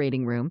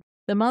operating room,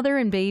 the mother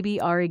and baby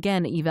are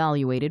again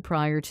evaluated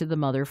prior to the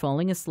mother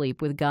falling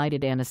asleep with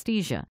guided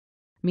anesthesia.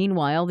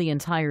 Meanwhile, the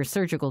entire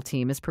surgical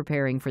team is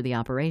preparing for the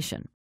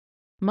operation.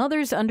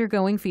 Mothers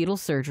undergoing fetal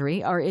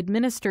surgery are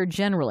administered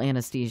general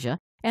anesthesia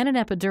and an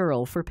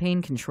epidural for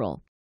pain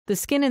control. The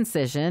skin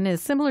incision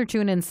is similar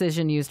to an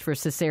incision used for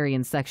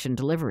cesarean section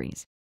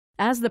deliveries.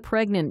 As the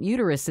pregnant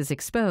uterus is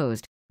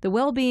exposed, the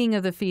well-being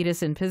of the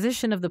fetus and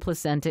position of the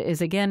placenta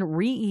is again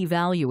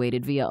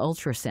re-evaluated via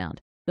ultrasound.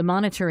 The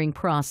monitoring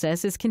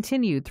process is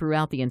continued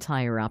throughout the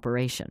entire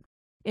operation.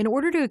 In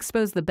order to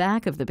expose the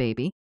back of the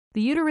baby,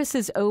 the uterus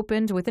is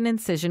opened with an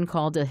incision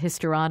called a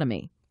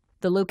hysterotomy.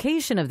 The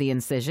location of the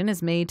incision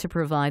is made to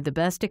provide the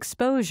best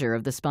exposure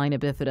of the spina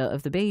bifida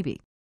of the baby.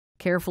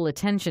 Careful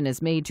attention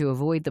is made to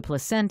avoid the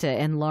placenta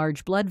and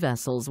large blood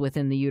vessels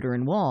within the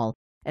uterine wall,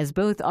 as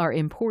both are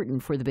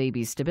important for the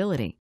baby's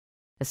stability.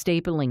 A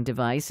stapling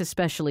device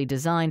especially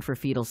designed for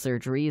fetal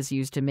surgery is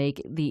used to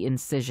make the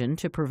incision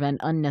to prevent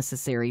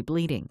unnecessary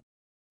bleeding.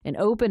 An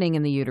opening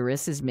in the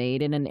uterus is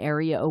made in an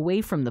area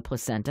away from the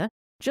placenta,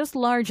 just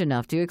large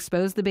enough to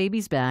expose the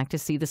baby's back to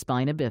see the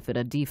spina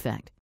bifida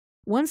defect.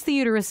 Once the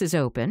uterus is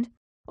opened,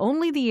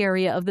 only the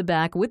area of the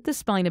back with the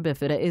spina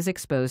bifida is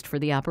exposed for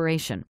the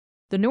operation.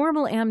 The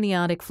normal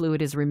amniotic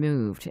fluid is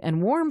removed,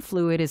 and warm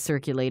fluid is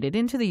circulated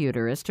into the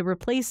uterus to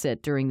replace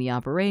it during the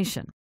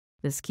operation.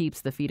 This keeps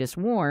the fetus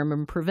warm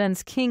and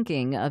prevents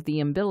kinking of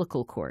the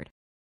umbilical cord.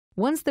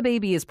 Once the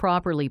baby is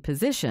properly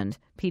positioned,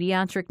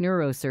 pediatric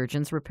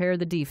neurosurgeons repair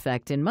the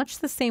defect in much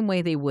the same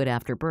way they would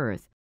after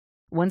birth.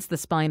 Once the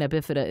spina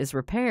bifida is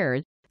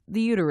repaired,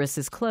 the uterus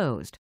is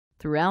closed.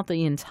 Throughout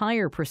the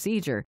entire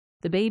procedure,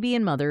 the baby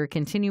and mother are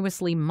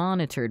continuously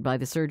monitored by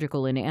the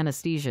surgical and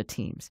anesthesia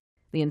teams.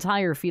 The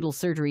entire fetal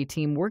surgery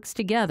team works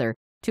together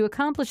to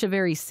accomplish a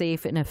very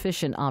safe and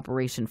efficient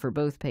operation for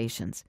both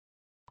patients.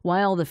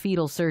 While the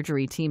fetal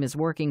surgery team is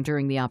working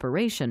during the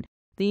operation,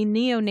 the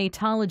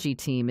neonatology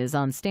team is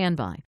on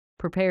standby.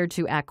 prepared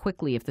to act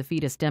quickly if the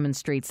fetus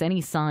demonstrates any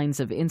signs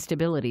of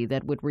instability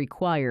that would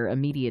require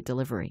immediate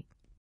delivery.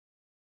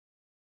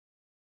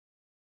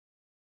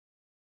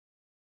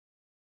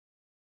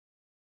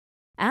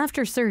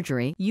 After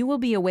surgery, you will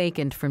be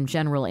awakened from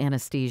general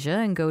anesthesia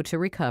and go to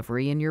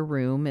recovery in your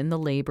room in the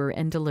labor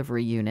and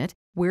delivery unit,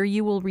 where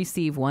you will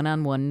receive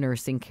one-on-one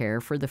nursing care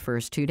for the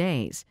first 2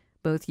 days.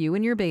 Both you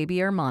and your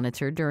baby are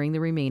monitored during the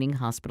remaining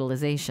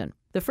hospitalization.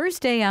 The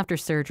first day after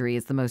surgery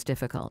is the most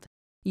difficult.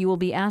 You will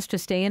be asked to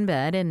stay in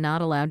bed and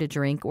not allowed to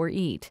drink or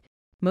eat.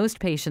 Most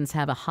patients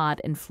have a hot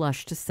and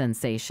flushed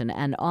sensation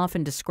and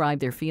often describe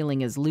their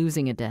feeling as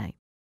losing a day.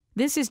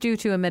 This is due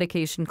to a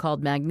medication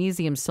called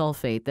magnesium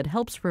sulfate that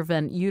helps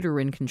prevent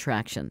uterine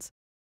contractions.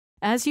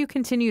 As you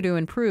continue to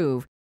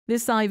improve,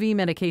 this IV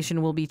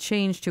medication will be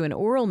changed to an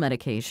oral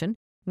medication,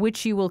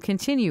 which you will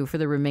continue for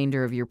the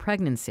remainder of your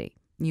pregnancy.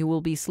 You will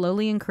be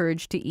slowly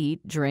encouraged to eat,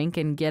 drink,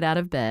 and get out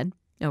of bed.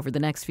 Over the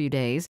next few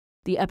days,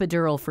 the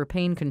epidural for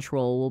pain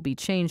control will be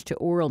changed to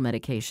oral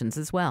medications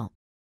as well.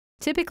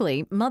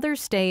 Typically,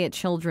 mothers stay at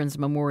Children's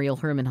Memorial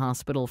Hermann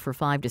Hospital for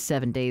 5 to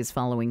 7 days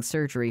following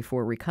surgery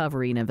for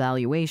recovery and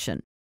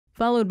evaluation,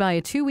 followed by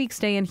a 2-week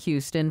stay in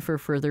Houston for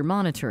further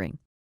monitoring.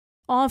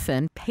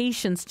 Often,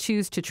 patients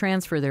choose to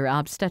transfer their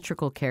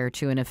obstetrical care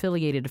to an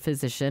affiliated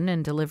physician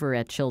and deliver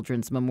at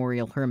Children's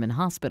Memorial Hermann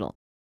Hospital.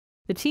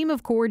 The team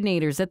of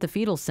coordinators at the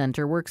Fetal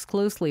Center works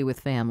closely with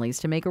families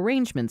to make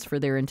arrangements for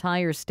their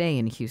entire stay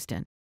in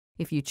Houston.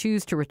 If you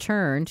choose to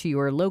return to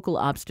your local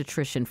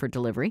obstetrician for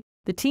delivery,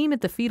 the team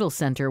at the Fetal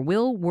Center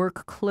will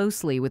work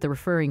closely with the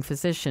referring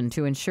physician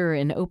to ensure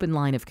an open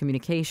line of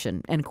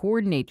communication and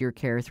coordinate your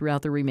care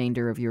throughout the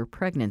remainder of your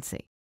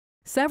pregnancy.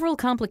 Several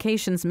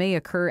complications may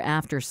occur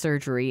after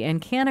surgery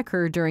and can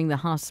occur during the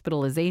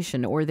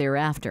hospitalization or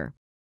thereafter.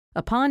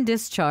 Upon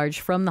discharge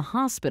from the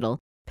hospital,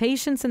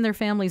 patients and their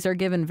families are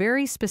given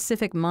very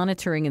specific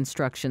monitoring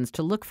instructions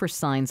to look for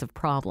signs of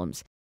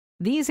problems.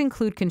 These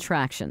include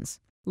contractions,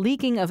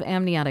 leaking of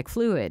amniotic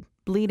fluid,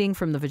 bleeding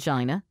from the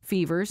vagina,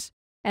 fevers,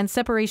 and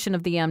separation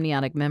of the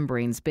amniotic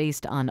membranes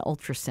based on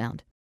ultrasound.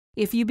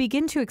 If you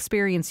begin to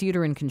experience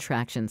uterine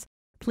contractions,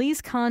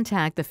 please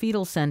contact the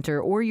Fetal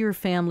Center or your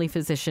family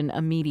physician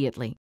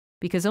immediately.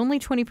 Because only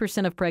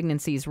 20% of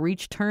pregnancies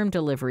reach term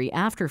delivery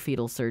after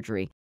fetal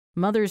surgery,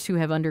 mothers who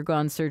have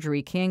undergone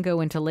surgery can go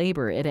into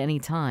labor at any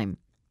time.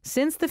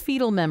 Since the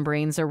fetal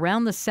membranes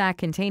around the sac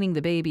containing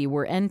the baby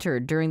were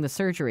entered during the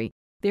surgery,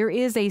 there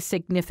is a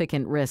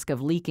significant risk of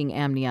leaking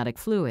amniotic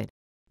fluid.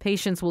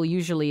 Patients will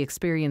usually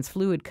experience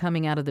fluid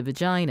coming out of the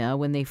vagina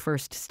when they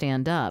first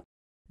stand up.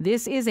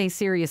 This is a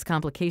serious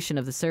complication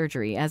of the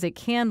surgery as it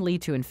can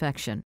lead to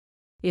infection.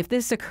 If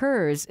this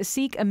occurs,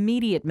 seek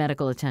immediate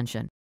medical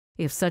attention.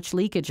 If such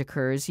leakage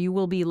occurs, you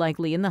will be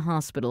likely in the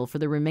hospital for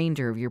the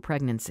remainder of your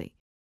pregnancy.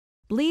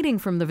 Bleeding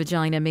from the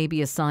vagina may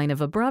be a sign of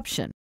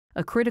abruption,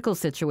 a critical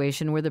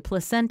situation where the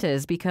placenta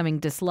is becoming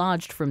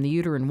dislodged from the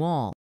uterine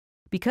wall.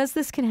 Because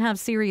this can have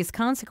serious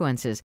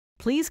consequences,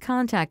 please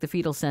contact the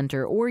Fetal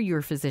Center or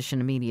your physician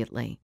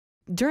immediately.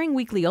 During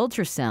weekly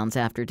ultrasounds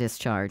after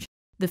discharge,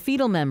 the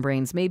fetal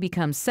membranes may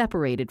become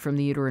separated from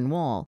the uterine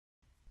wall.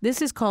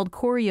 This is called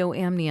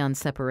chorioamnion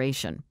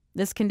separation.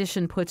 This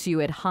condition puts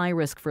you at high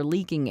risk for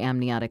leaking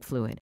amniotic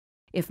fluid.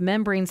 If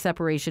membrane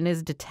separation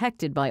is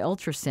detected by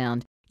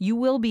ultrasound, you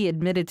will be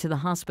admitted to the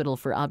hospital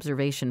for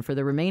observation for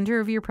the remainder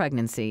of your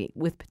pregnancy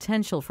with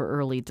potential for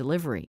early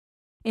delivery.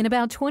 In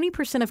about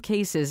 20% of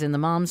cases in the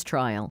MOMS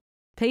trial,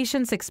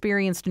 patients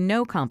experienced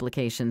no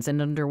complications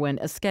and underwent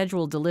a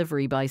scheduled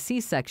delivery by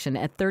C-section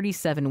at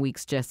 37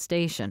 weeks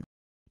gestation.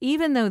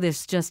 Even though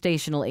this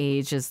gestational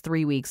age is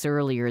 3 weeks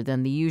earlier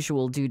than the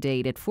usual due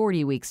date at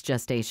 40 weeks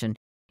gestation,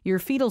 your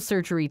fetal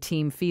surgery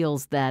team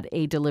feels that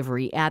a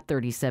delivery at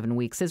 37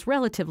 weeks is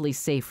relatively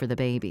safe for the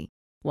baby,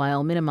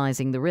 while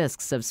minimizing the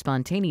risks of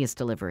spontaneous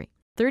delivery.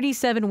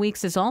 37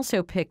 weeks is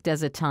also picked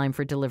as a time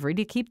for delivery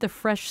to keep the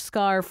fresh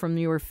scar from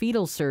your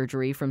fetal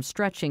surgery from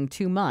stretching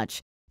too much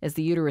as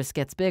the uterus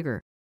gets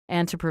bigger,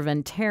 and to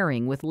prevent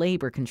tearing with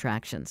labor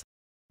contractions.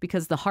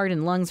 Because the heart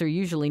and lungs are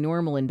usually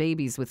normal in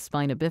babies with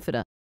spina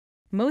bifida,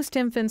 most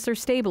infants are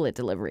stable at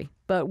delivery,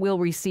 but will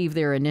receive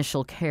their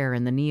initial care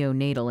in the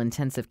neonatal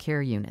intensive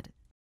care unit.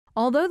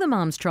 Although the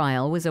MOMS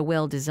trial was a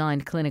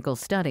well-designed clinical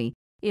study,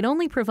 it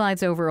only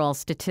provides overall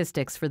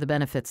statistics for the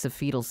benefits of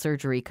fetal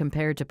surgery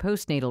compared to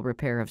postnatal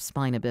repair of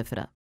spina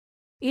bifida.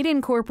 It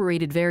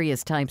incorporated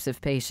various types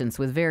of patients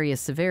with various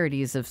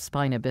severities of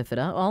spina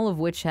bifida, all of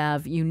which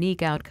have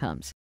unique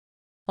outcomes.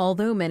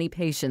 Although many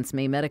patients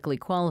may medically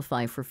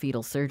qualify for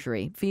fetal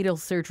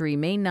surgery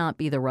may not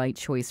be the right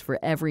choice for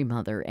every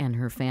mother and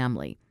her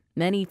family.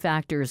 Many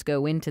factors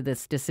go into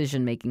this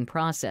decision-making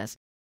process,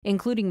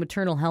 including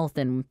maternal health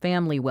and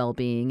family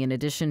well-being in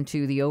addition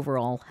to the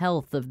overall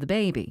health of the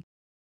baby.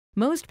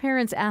 Most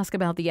parents ask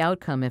about the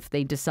outcome if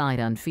they decide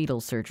on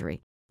fetal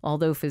surgery.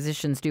 Although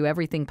physicians do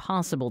everything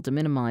possible to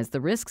minimize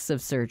the risks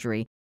of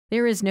surgery,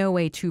 there is no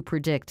way to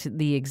predict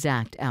the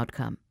exact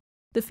outcome.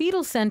 The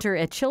Fetal Center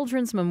at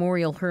Children's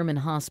Memorial Hermann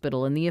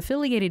Hospital and the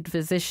affiliated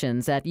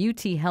physicians at UT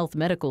Health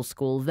Medical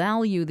School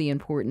value the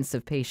importance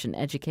of patient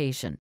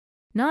education.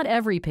 Not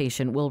every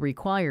patient will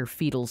require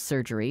fetal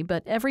surgery,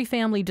 but every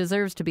family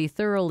deserves to be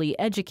thoroughly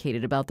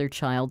educated about their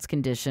child's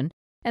condition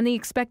and the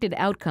expected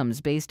outcomes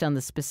based on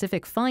the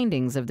specific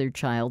findings of their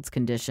child's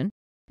condition,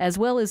 as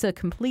well as a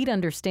complete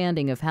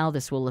understanding of how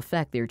this will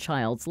affect their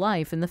child's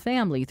life and the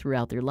family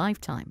throughout their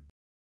lifetime.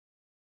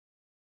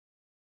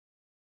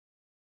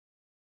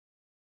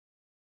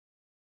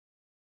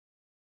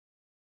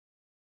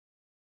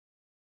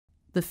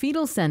 The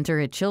Fetal Center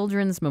at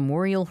Children's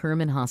Memorial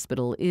Hermann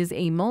Hospital is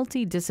a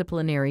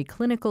multidisciplinary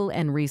clinical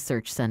and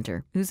research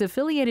center whose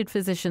affiliated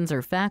physicians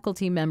are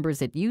faculty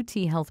members at UT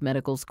Health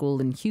Medical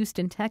School in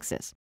Houston,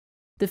 Texas.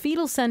 The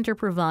Fetal Center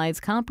provides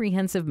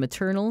comprehensive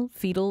maternal,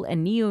 fetal,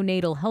 and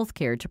neonatal health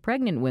care to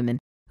pregnant women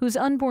whose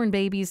unborn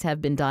babies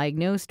have been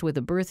diagnosed with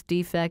a birth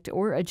defect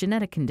or a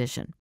genetic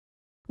condition.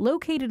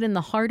 Located in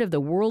the heart of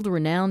the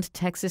world-renowned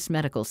Texas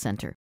Medical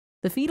Center,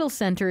 the Fetal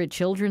Center at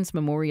Children's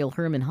Memorial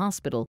Hermann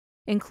Hospital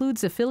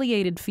includes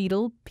affiliated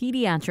fetal,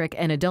 pediatric,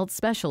 and adult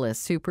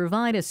specialists who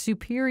provide a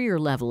superior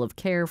level of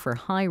care for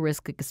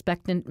high-risk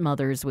expectant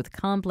mothers with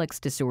complex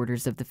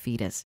disorders of the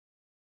fetus.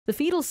 The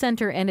Fetal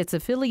Center and its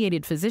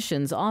affiliated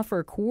physicians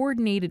offer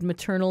coordinated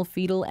maternal,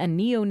 fetal, and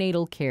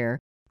neonatal care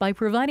by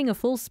providing a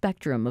full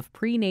spectrum of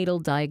prenatal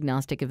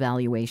diagnostic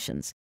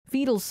evaluations,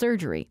 fetal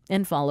surgery,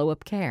 and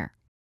follow-up care.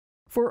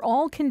 For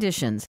all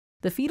conditions,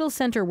 the Fetal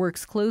Center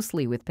works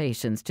closely with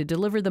patients to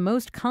deliver the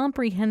most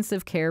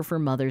comprehensive care for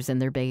mothers and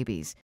their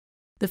babies.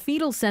 The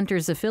Fetal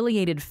Center's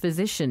affiliated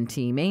physician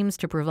team aims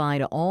to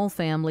provide all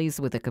families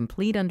with a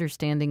complete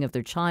understanding of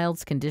their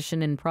child's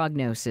condition and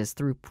prognosis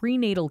through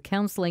prenatal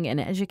counseling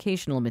and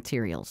educational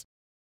materials.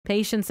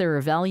 Patients are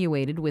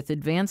evaluated with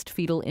advanced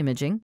fetal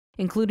imaging,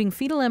 including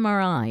fetal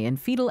MRI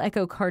and fetal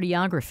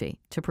echocardiography,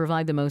 to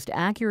provide the most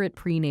accurate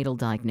prenatal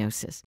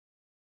diagnosis.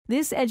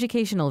 This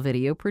educational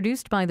video,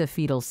 produced by the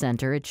Fetal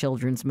Center at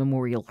Children's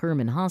Memorial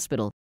Hermann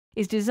Hospital,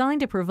 is designed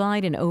to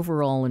provide an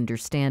overall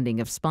understanding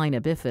of spina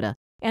bifida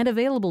and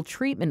available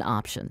treatment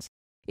options.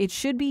 It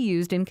should be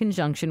used in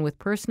conjunction with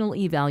personal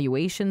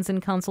evaluations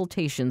and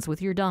consultations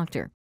with your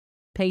doctor.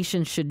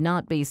 Patients should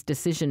not base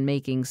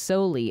decision-making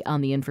solely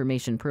on the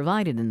information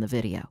provided in the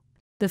video.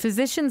 The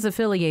physicians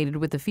affiliated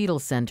with the Fetal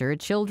Center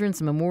at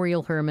Children's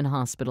Memorial Hermann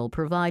Hospital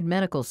provide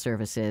medical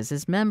services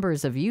as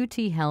members of UT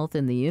Health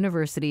and the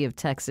University of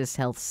Texas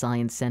Health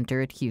Science Center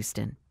at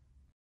Houston.